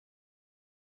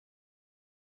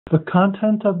The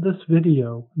content of this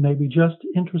video may be just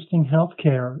interesting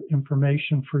healthcare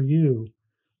information for you,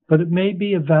 but it may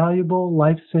be a valuable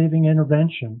life-saving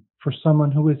intervention for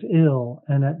someone who is ill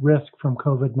and at risk from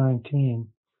COVID-19.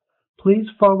 Please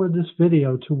forward this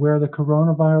video to where the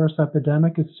coronavirus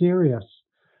epidemic is serious,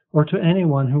 or to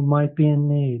anyone who might be in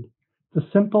need. The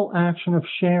simple action of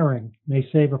sharing may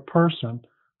save a person,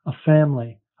 a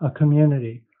family, a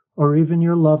community, or even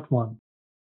your loved one.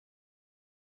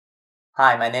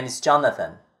 Hi, my name is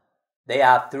Jonathan. There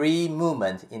are 3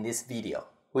 movements in this video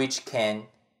which can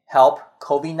help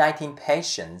COVID-19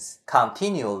 patients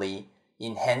continually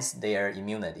enhance their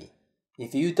immunity.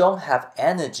 If you don't have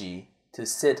energy to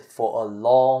sit for a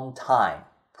long time,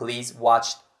 please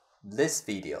watch this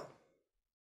video.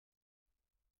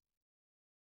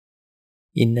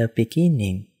 In the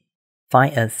beginning,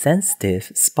 find a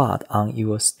sensitive spot on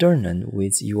your sternum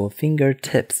with your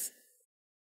fingertips.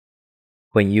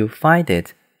 When you find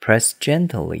it, press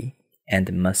gently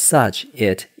and massage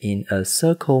it in a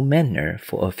circle manner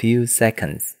for a few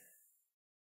seconds.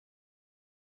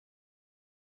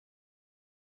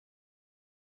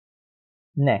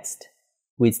 Next,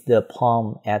 with the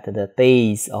palm at the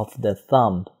base of the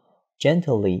thumb,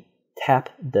 gently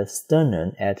tap the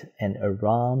sternum at and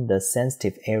around the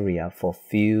sensitive area for a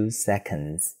few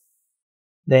seconds.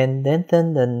 Then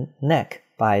lengthen the neck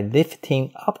by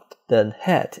lifting up the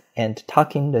head and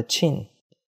tucking the chin,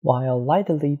 while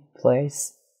lightly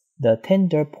place the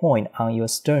tender point on your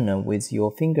sternum with your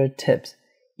fingertips.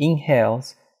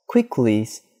 Inhales, quickly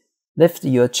lift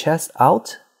your chest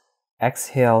out.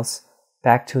 Exhales,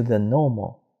 back to the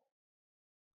normal.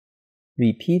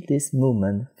 Repeat this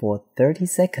movement for 30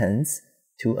 seconds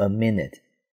to a minute.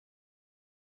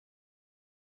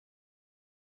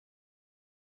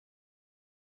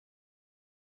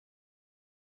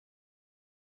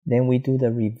 Then we do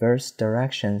the reverse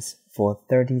directions for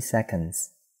 30 seconds.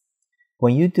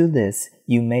 When you do this,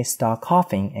 you may start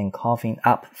coughing and coughing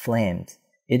up flames.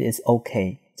 It is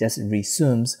okay, just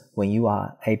resumes when you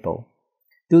are able.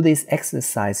 Do this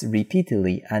exercise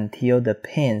repeatedly until the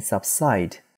pain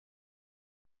subsides.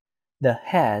 The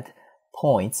head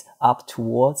points up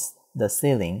towards the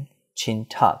ceiling, chin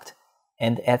tucked,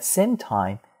 and at the same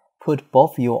time, put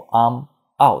both your arms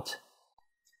out.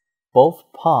 Both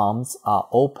palms are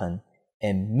open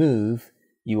and move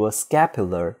your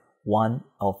scapula one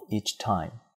of each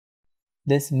time.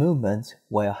 This movement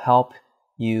will help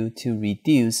you to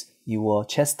reduce your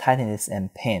chest tightness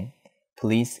and pain.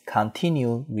 Please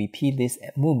continue repeat this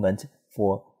movement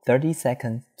for 30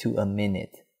 seconds to a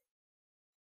minute.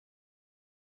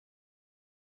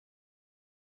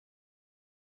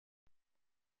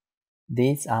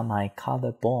 These are my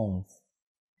collarbones,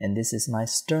 and this is my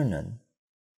sternum.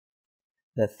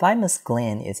 The thymus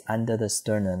gland is under the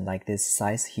sternum like this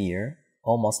size here,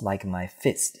 almost like my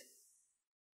fist.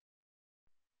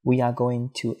 We are going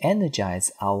to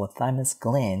energize our thymus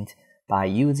gland by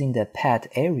using the pad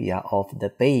area of the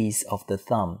base of the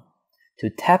thumb to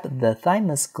tap the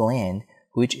thymus gland,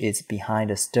 which is behind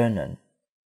the sternum.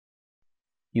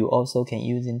 You also can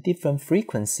use in different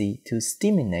frequency to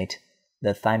stimulate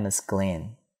the thymus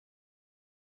gland.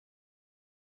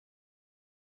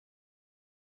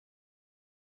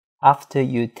 After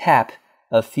you tap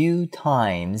a few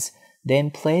times,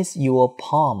 then place your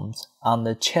palms on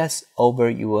the chest over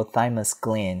your thymus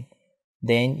gland.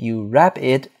 Then you wrap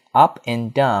it up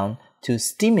and down to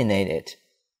stimulate it.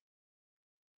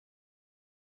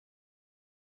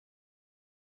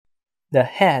 The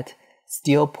head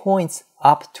still points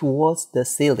up towards the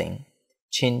ceiling,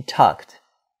 chin tucked.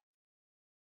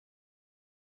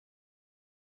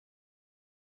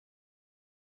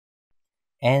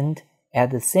 And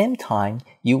at the same time,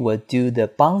 you will do the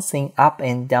bouncing up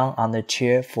and down on the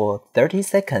chair for 30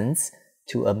 seconds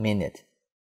to a minute.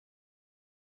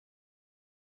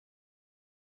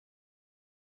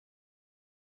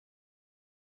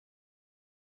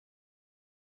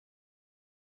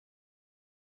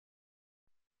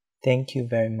 Thank you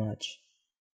very much.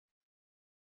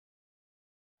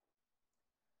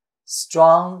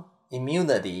 Strong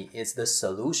immunity is the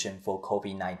solution for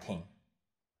COVID-19.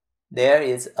 There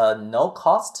is a no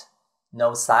cost,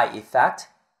 no side effect,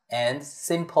 and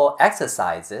simple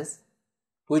exercises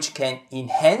which can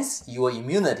enhance your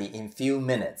immunity in few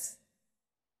minutes.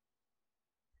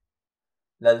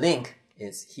 The link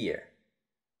is here.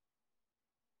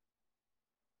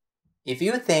 If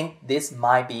you think this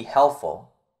might be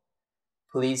helpful,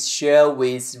 please share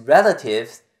with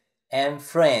relatives and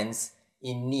friends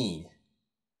in need.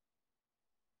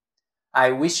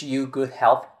 I wish you good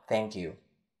health. Thank you.